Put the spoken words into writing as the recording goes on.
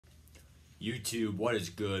YouTube, what is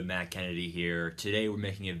good? Matt Kennedy here. Today we're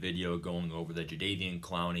making a video going over the Jadeveon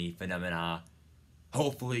Clowney phenomena.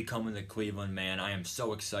 Hopefully coming to Cleveland, man. I am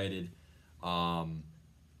so excited. I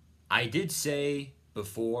did say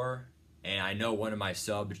before, and I know one of my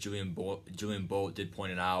subs, Julian Bolt, did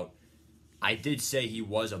point it out. I did say he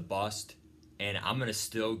was a bust, and I'm going to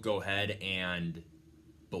still go ahead and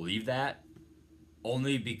believe that,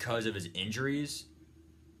 only because of his injuries.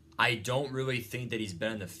 I don't really think that he's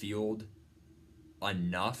been in the field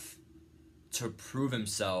enough to prove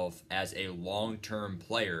himself as a long-term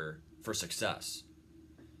player for success.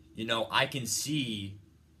 You know, I can see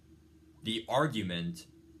the argument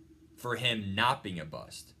for him not being a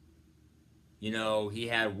bust. You know, he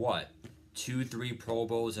had what? 2-3 Pro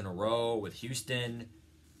Bowls in a row with Houston.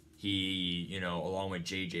 He, you know, along with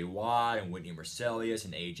J.J. Watt and Whitney Mercilus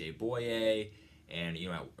and A.J. Boye, and, you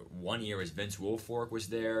know, one year as Vince Wilfork was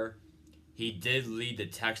there. He did lead the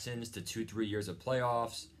Texans to 2-3 years of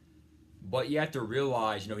playoffs, but you have to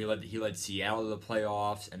realize, you know, he led Seattle to the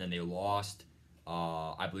playoffs, and then they lost,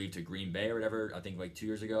 I believe, to Green Bay or whatever. I think like 2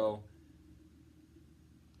 years ago.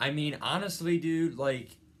 I mean, honestly, dude,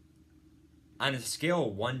 like on a scale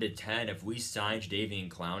of 1 to 10, if we signed Jadeveon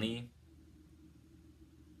Clowney,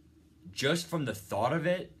 just from the thought of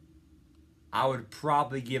it, I would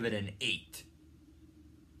probably give it an 8.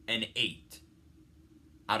 An 8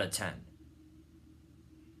 out of 10.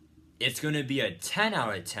 It's going to be a 10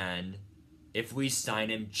 out of 10 if we sign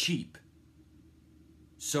him cheap.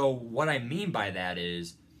 So what I mean by that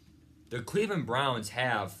is the Cleveland Browns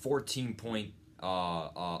have 14 point,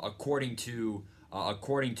 according to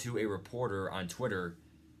a reporter on Twitter,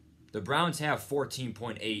 the Browns have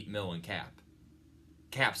 14.8 mil in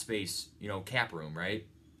cap space, you know, cap room, right?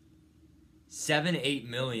 7-8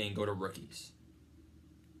 million go to rookies.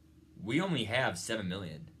 We only have 7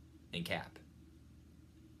 million in cap.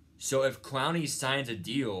 So if Clowney signs a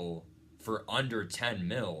deal for under 10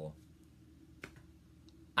 mil,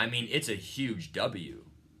 I mean, it's a huge W.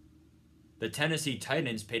 The Tennessee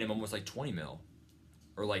Titans paid him almost like 20 mil.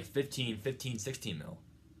 Or like 15, 16 mil.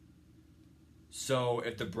 So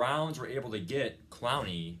if the Browns were able to get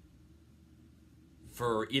Clowney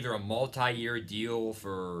for either a multi-year deal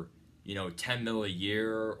for, you know, 10 mil a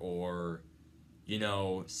year, or, you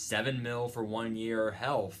know, 7 mil for 1 year,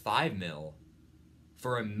 hell, 5 mil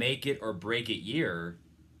for a make it or break it year,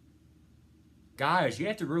 guys, you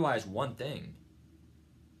have to realize one thing.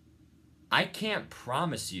 I can't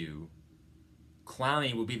promise you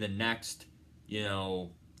Clowney will be the next, you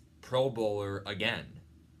know, Pro Bowler again.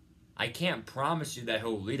 I can't promise you that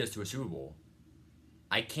he'll lead us to a Super Bowl.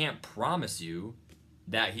 I can't promise you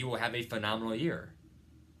that he will have a phenomenal year.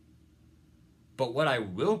 But what I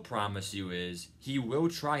will promise you is he will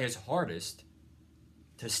try his hardest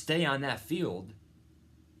to stay on that field.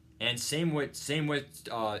 And same with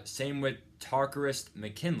Tarkarist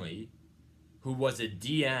McKinley, who was a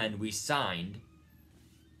DN we signed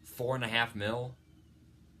 4.5 mil.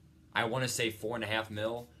 I want to say 4.5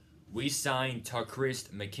 mil. We signed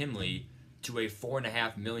Tarkarist McKinley to a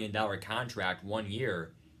 $4.5 million contract 1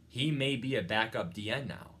 year. He may be a backup DN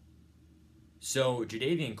now. So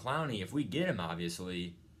Jadeveon Clowney, if we get him,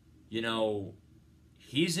 obviously, you know,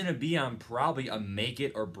 he's going to be on probably a make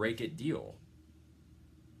it or break it deal.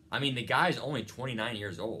 I mean, the guy's only 29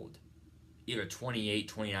 years old. Either 28,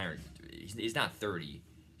 29, or he's not 30.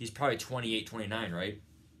 He's probably 28, 29, right?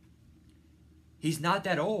 He's not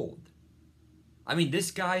that old. I mean,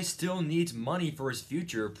 this guy still needs money for his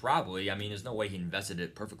future, probably. I mean, there's no way he invested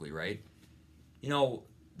it perfectly, right? You know,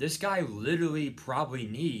 this guy literally probably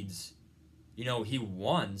needs, you know, he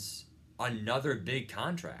wants another big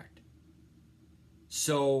contract.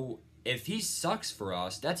 So, if he sucks for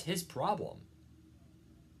us, that's his problem.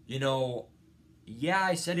 You know, yeah,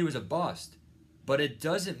 I said he was a bust, but it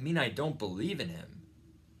doesn't mean I don't believe in him.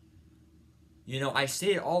 You know, I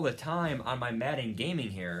say it all the time on my Madden Gaming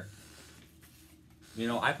here. You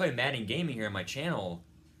know, I play Madden Gaming here on my channel.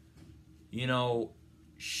 You know,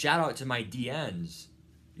 shout out to my DNs.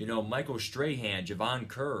 You know, Michael Strahan, Javon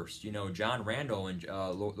Curse, you know, John Randall, and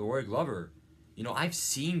Leroy Glover. You know, I've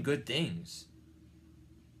seen good things.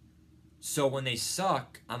 So when they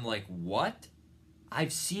suck, I'm like, what?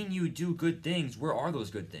 I've seen you do good things. Where are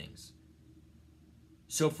those good things?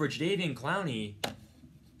 So for Jadeveon Clowney,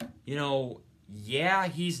 you know, yeah,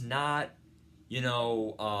 he's not, you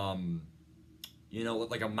know,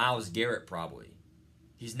 like a Myles Garrett probably.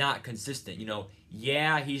 He's not consistent. You know,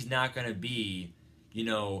 yeah, he's not going to be, you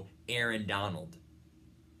know, Aaron Donald.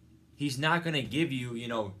 He's not going to give you, you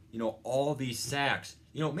know, all these sacks.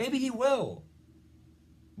 You know, maybe he will.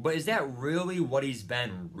 But is that really what he's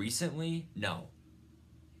been recently? No.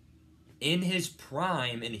 In his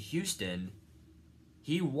prime in Houston,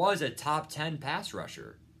 he was a top 10 pass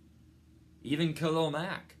rusher. Even Khalil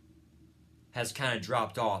Mack has kind of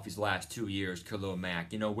dropped off these last 2 years. Khalil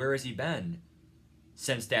Mack, where has he been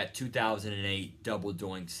since that 2008 double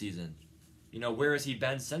doink season? Where has he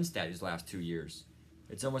been since that these last 2 years?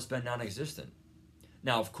 It's almost been non-existent.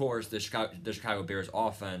 Now, of course, the Chicago Bears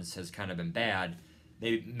offense has kind of been bad.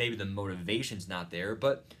 Maybe the motivation's not there,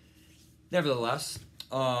 but nevertheless,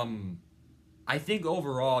 I think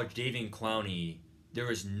overall, Jadeveon Clowney, there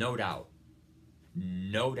is no doubt,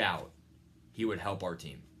 he would help our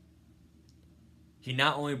team. He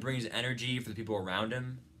not only brings energy for the people around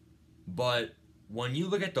him, but when you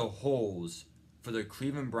look at the holes for the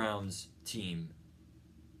Cleveland Browns team,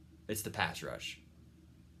 it's the pass rush.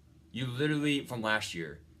 You literally, from last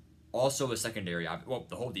year, also the secondary, well,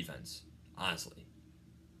 the whole defense, honestly.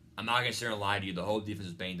 I'm not going to sit here and lie to you. The whole defense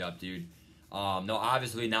is banged up, dude. No,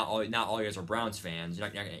 obviously, not all you guys are Browns fans. You're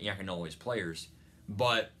not going to know all these players.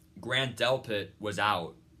 But Grant Delpit was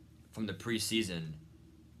out from the preseason.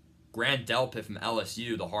 Grant Delpit from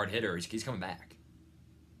LSU, the hard hitter, he's coming back.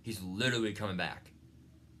 He's literally coming back.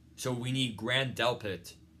 So we need Grant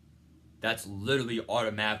Delpit. That's literally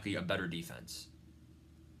automatically a better defense.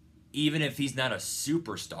 Even if he's not a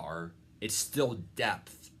superstar, it's still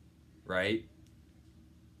depth, right?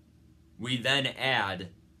 We then add,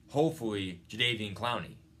 hopefully, Jadeveon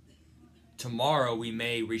Clowney. Tomorrow we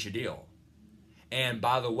may reach a deal. And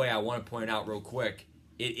by the way, I want to point out real quick,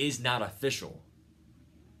 it is not official.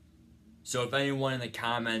 So if anyone in the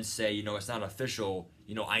comments say, it's not official,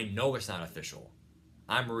 I know it's not official.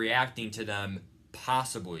 I'm reacting to them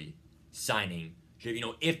possibly signing.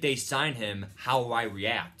 If they sign him, how will I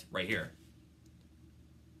react? Right here.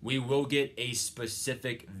 We will get a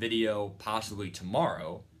specific video possibly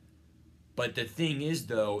tomorrow. But the thing is,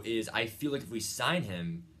 though, I feel like if we sign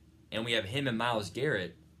him and we have him and Myles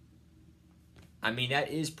Garrett, that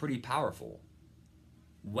is pretty powerful.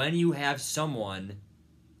 When you have someone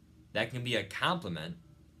that can be a complement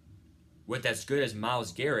with as good as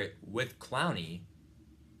Myles Garrett with Clowney,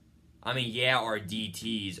 our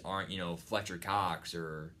DTs aren't, Fletcher Cox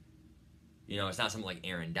or, it's not something like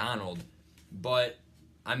Aaron Donald. But,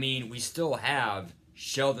 we still have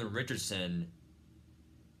Sheldon Richardson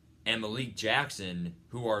and Malik Jackson,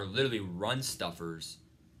 who are literally run stuffers.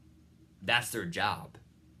 That's their job.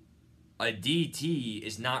 A DT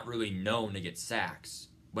is not really known to get sacks,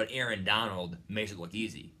 but Aaron Donald makes it look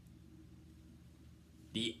easy.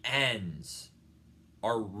 The ends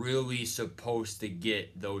are really supposed to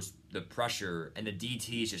get the pressure, and the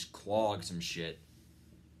DTs just clog some shit.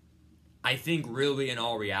 I think really, in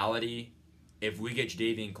all reality, if we get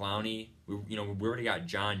Jadeveon Clowney, we already got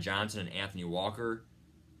John Johnson and Anthony Walker.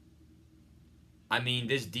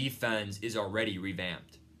 This defense is already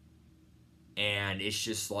revamped. And it's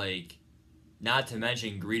just like, not to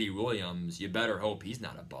mention Greedy Williams, you better hope he's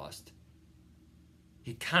not a bust.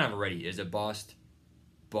 He kind of already is a bust,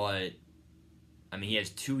 but, he has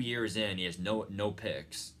 2 years in, he has no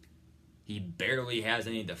picks. He barely has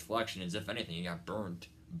any deflections. If anything, he got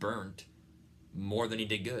burnt more than he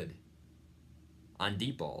did good on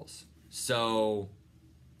deep balls. So,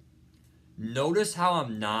 notice how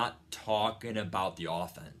I'm not talking about the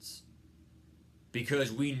offense.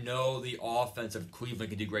 Because we know the offense of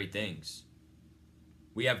Cleveland can do great things.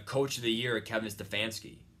 We have Coach of the Year, Kevin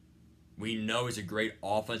Stefanski. We know he's a great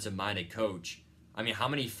offensive-minded coach. How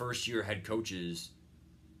many first-year head coaches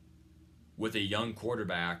with a young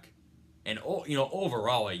quarterback and,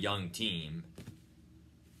 overall a young team?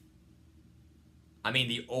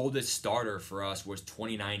 The oldest starter for us was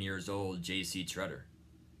 29 years old, J.C. Treader.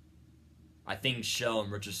 I think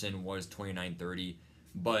Sheldon Richardson was 29, 30,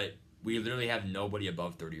 but we literally have nobody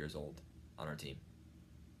above 30 years old on our team.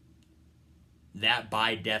 That,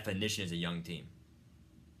 by definition, is a young team.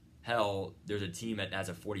 Hell, there's a team that has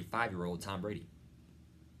a 45-year-old Tom Brady.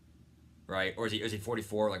 Right? Or is he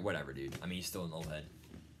 44? Like, whatever, dude. He's still an old head.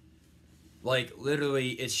 Like,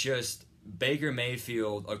 literally, it's just Baker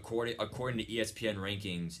Mayfield, according to ESPN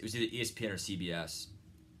rankings, it was either ESPN or CBS,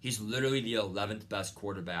 he's literally the 11th best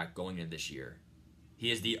quarterback going into this year.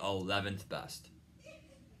 He is the 11th best.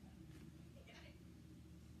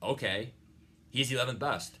 Okay. He's the 11th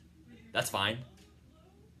best. That's fine.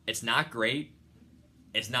 It's not great.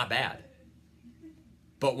 It's not bad.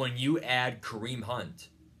 But when you add Kareem Hunt,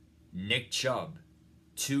 Nick Chubb,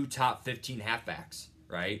 2 top 15 halfbacks,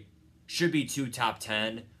 right? Should be 2 top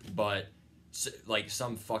 10, but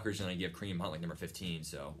some fucker's going to give Kareem Hunt number 15,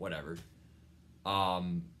 so whatever.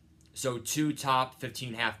 So 2 top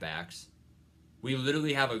 15 halfbacks. We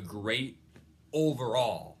literally have a great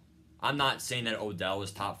overall. I'm not saying that Odell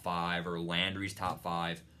is top 5 or Landry's top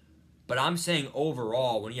 5, but I'm saying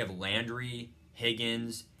overall, when you have Landry,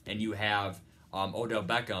 Higgins, and you have Odell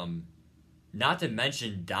Beckham, not to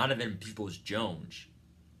mention Donovan Peoples-Jones,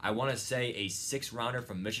 I want to say a 6th rounder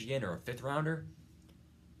from Michigan or a 5th rounder.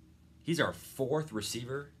 He's our 4th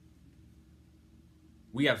receiver.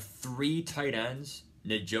 We have 3 tight ends,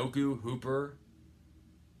 Njoku, Hooper,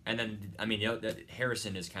 and then, I mean,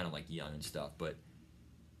 Harrison is kind of like young and stuff, but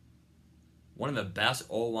one of the best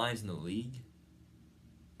O-lines in the league.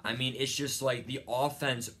 I mean, it's just like the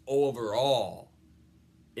offense overall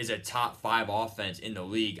is a top 5 offense in the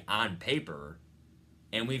league on paper,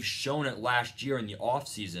 and we've shown it last year in the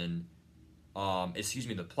offseason,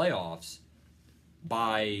 the playoffs,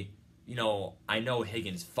 by, I know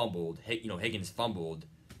Higgins fumbled,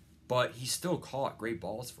 but he still caught great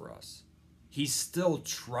balls for us. He's still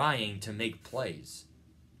trying to make plays.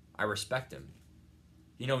 I respect him.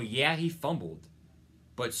 Yeah, he fumbled,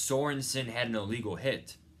 but Sorensen had an illegal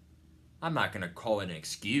hit. I'm not going to call it an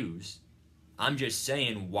excuse. I'm just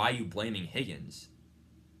saying, why are you blaming Higgins?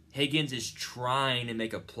 Higgins is trying to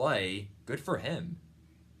make a play. Good for him.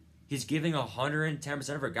 He's giving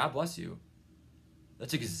 110% of it. God bless you.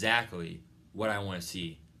 That's exactly what I want to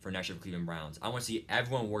see for next year for Cleveland Browns. I want to see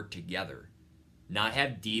everyone work together. Not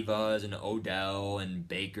have divas and Odell and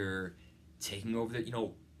Baker taking over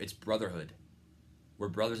it's brotherhood. We're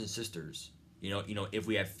brothers and sisters. If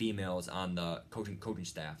we have females on the coaching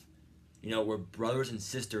staff. We're brothers and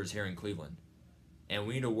sisters here in Cleveland. And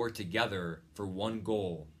we need to work together for one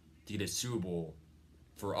goal, to get a Super Bowl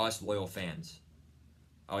for us loyal fans.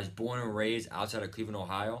 I was born and raised outside of Cleveland,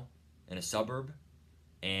 Ohio, in a suburb,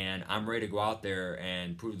 and I'm ready to go out there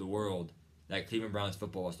and prove to the world that Cleveland Browns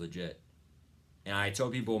football is legit. And I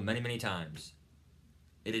told people many, many times,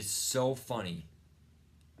 it is so funny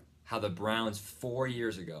how the Browns 4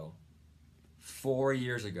 years ago,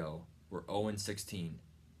 were 0-16.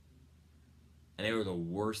 And they were the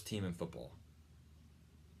worst team in football.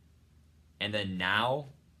 And then now,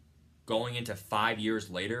 going into 5 years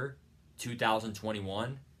later,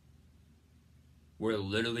 2021, we're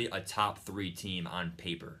literally a top 3 team on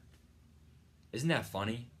paper. Isn't that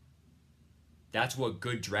funny? That's what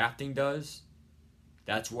good drafting does.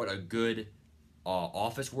 That's what a good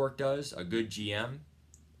office work does, a good GM.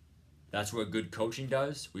 That's what good coaching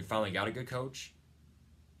does. We finally got a good coach.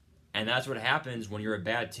 And that's what happens when you're a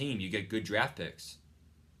bad team. You get good draft picks.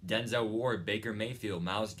 Denzel Ward, Baker Mayfield,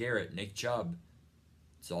 Myles Garrett, Nick Chubb.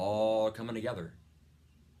 It's all coming together.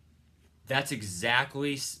 That's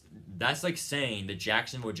like saying the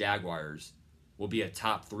Jacksonville Jaguars will be a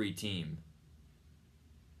top 3 team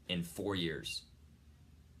in 4 years.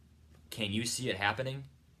 Can you see it happening?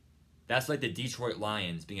 That's like the Detroit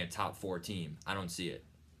Lions being a top 4 team. I don't see it.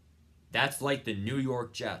 That's like the New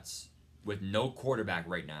York Jets with no quarterback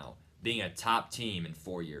right now being a top team in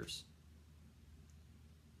 4 years.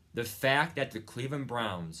 The fact that the Cleveland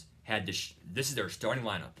Browns had this is their starting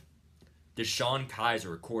lineup. Deshaun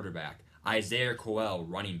Kaiser, quarterback. Isaiah Crowell,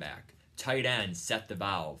 running back. Tight end, Seth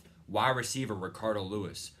DeValve. Wide receiver, Ricardo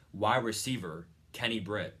Lewis. Wide receiver, Kenny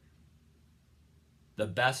Britt. The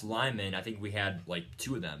best linemen, I think we had like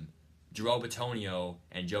 2 of them. Joel Bitonio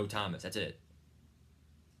and Joe Thomas. That's it.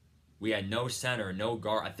 We had no center, no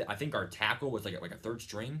guard. I think our tackle was like a 3rd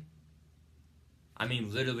string. I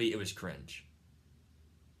mean, literally, it was cringe.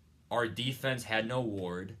 Our defense had no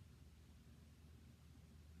Ward.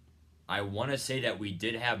 I want to say that we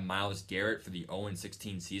did have Myles Garrett for the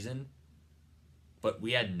 0-16 season, but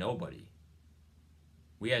we had nobody.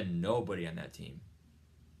 We had nobody on that team.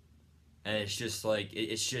 And it's just like,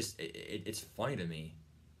 it's funny to me.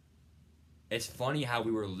 It's funny how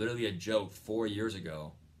we were literally a joke 4 years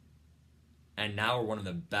ago, and now we're one of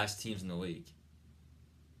the best teams in the league.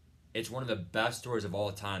 It's one of the best stories of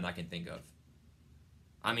all time I can think of.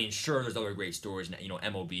 I mean, sure, there's other great stories,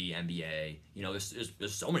 MLB, NBA,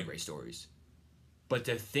 there's so many great stories. But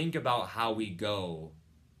to think about how we go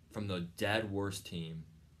from the dead worst team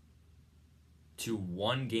to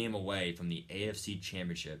 1 game away from the AFC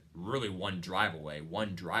Championship, really one drive away,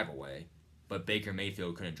 but Baker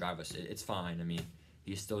Mayfield couldn't drive us. It's fine. I mean,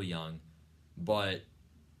 he's still young. But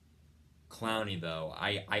Clowney, though,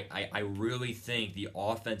 I really think the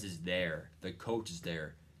offense is there. The coach is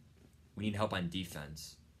there. We need help on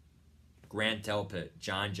defense. Grant Delpit,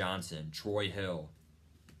 John Johnson, Troy Hill,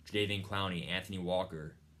 Jadeveon Clowney, Anthony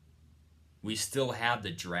Walker. We still have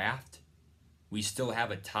the draft. We still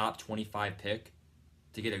have a top 25 pick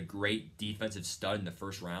to get a great defensive stud in the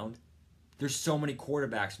 1st round. There's so many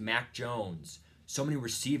quarterbacks, Mac Jones, so many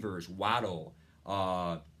receivers, Waddle,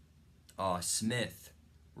 Smith,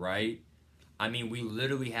 right? I mean, we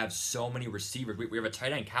literally have so many receivers. We have a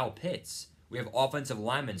tight end, Kyle Pitts. We have offensive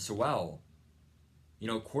linemen, Sewell. You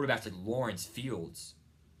know, quarterbacks like Lawrence Fields.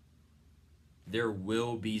 There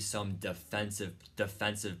will be some defensive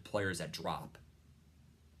players that drop.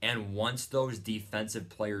 And once those defensive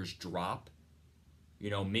players drop,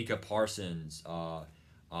 you know, Micah Parsons, cornerback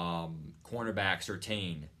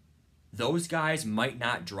Surtain, those guys might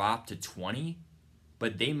not drop to 20,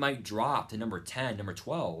 but they might drop to number 10, number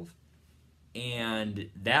 12. And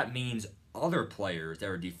that means other players that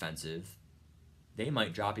are defensive, they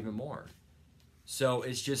might drop even more. So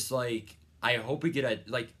it's just like, I hope we get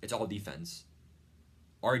it's all defense.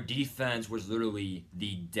 Our defense was literally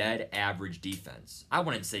the dead average defense. I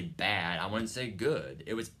wouldn't say bad. I wouldn't say good.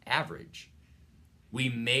 It was average. We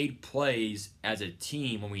made plays as a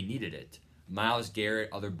team when we needed it. Myles Garrett,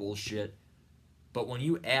 other bullshit. But when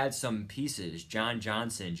you add some pieces, John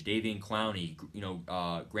Johnson, Jadeveon Clowney,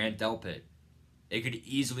 Grant Delpit, it could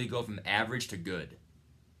easily go from average to good.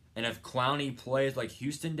 And if Clowney plays like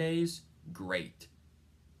Houston days, great.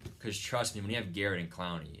 Because trust me, when you have Garrett and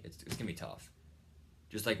Clowney, it's going to be tough.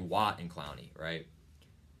 Just like Watt and Clowney, right?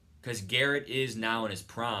 Because Garrett is now in his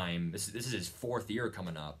prime. This is his 4th year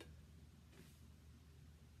coming up.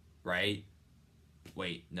 Right?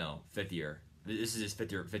 Wait, no, 5th year. This is his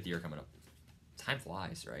fifth year coming up. Time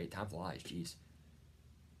flies, right? Time flies, jeez.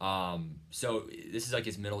 So this is like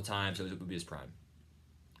his middle time, so it would be his prime.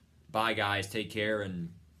 Bye, guys. Take care,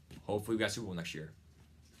 and hopefully we got Super Bowl next year.